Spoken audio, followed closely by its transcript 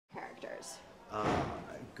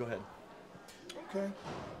Go ahead. Okay.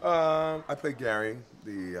 I play Gary,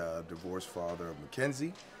 the divorced father of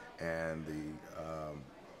Mackenzie, and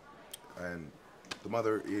the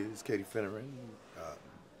mother is Katie Finneran.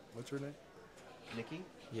 What's her name? Nikki?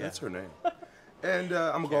 Yeah. That's her name. And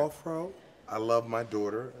I'm a golf pro. I love my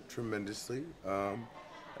daughter tremendously,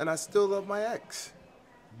 and I still love my ex,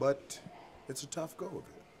 but it's a tough go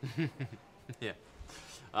of it. Yeah.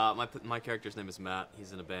 My character's name is Matt.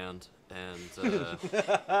 He's in a band, and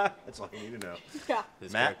That's all you need to know. Yeah.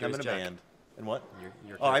 his Matt, character I'm is in a Jack. band. And what?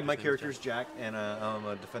 Your My character's character is name Jack, and I'm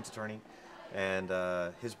a defense attorney, and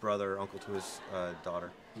his brother, uncle to his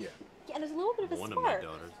daughter, Yeah. Yeah, and there's a little bit of a One of my spark.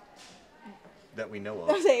 daughters. that we know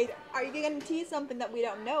I of. say, are you going to tease something that we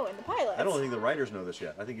don't know in the pilot? I don't think the writers know this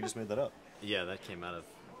yet. I think you just made that up. Yeah, that came out of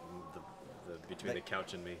between the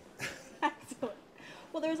couch and me. Excellent.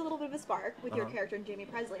 Well, there's a little bit of a spark with your character and Jaime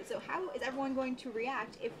Presley. So how is everyone going to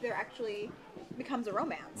react if there actually becomes a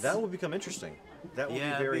romance? That will become interesting. That will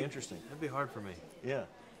Yeah, be very interesting. That'd be hard for me, Yeah.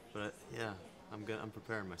 but yeah, I'm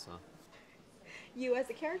preparing myself. You as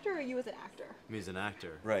a character or you as an actor? Me as an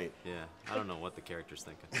actor. Right. Yeah. I don't know what the character's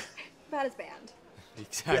thinking. About his band.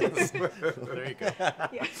 Exactly. There you go.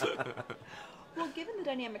 Yeah. Well, given the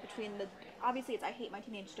dynamic between obviously it's I hate my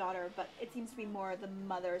teenage daughter, but it seems to be more the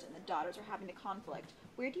mothers and the daughters are having the conflict.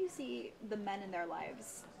 Where do you see the men in their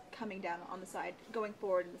lives coming down on the side going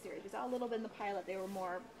forward in the series? We saw a little bit in the pilot; they were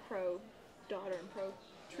more pro daughter and pro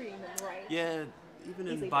treating them right. Yeah, even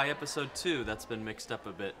Easily by done. episode 2, that's been mixed up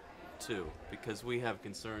a bit too, because we have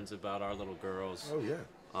concerns about our little girls, Oh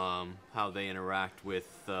yeah. how they interact with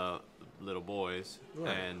little boys, Right.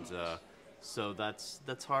 and so that's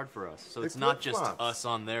hard for us. So They it's not just flip-flops. us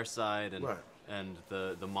on their side, and Right. and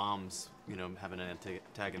the moms, having an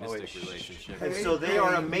antagonistic relationship. And so they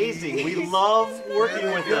are amazing. We love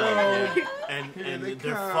working with them. And they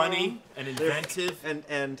they're come. funny and inventive. And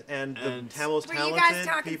the And- most Were you talented guys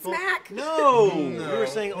talking people. smack? No, we No. were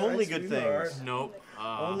saying only Nice good sweetheart. things. Nope.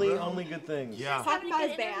 Only good things. Yeah. Talk about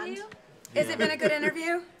his band. Has it been a good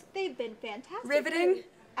interview? They've been fantastic. Riveting?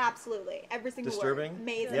 Absolutely. Every single Disturbing? word.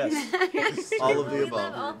 Amazing. Yes. All of the We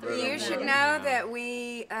love all above. three You of should them. know that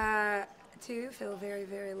we, too, feel very,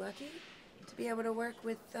 very lucky to be able to work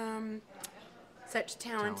with such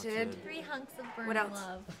talented, Three hunks of burning What else?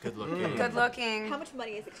 love. Good looking. good-looking, How much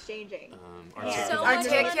money is exchanging? So much money.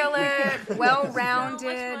 articulate,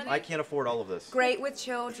 well-rounded, money. I can't afford all of this. great with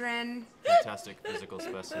children. Fantastic physical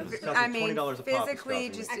specimens. Costs I me mean, $20 a pop, physically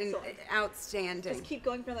it's just costing me. Excellent. outstanding. Just keep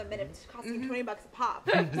going for another minute. It's costing you $20 a pop.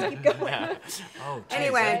 Just keep going. Oh, geez,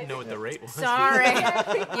 Anyway. I didn't know what the rate was. Sorry.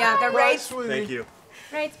 Yeah, the Right, rates, sweetie. Thank you.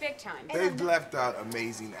 rates big time. They've left out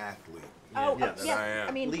amazing athlete. Oh, Yes. yes. I am.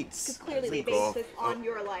 I mean, Elites. because clearly they Elite base golf. this on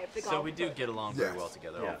your life. The So golf we do course. get along very Yes. well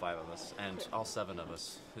together, Yeah. all 5 of us, and all 7 of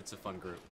us. It's a fun group.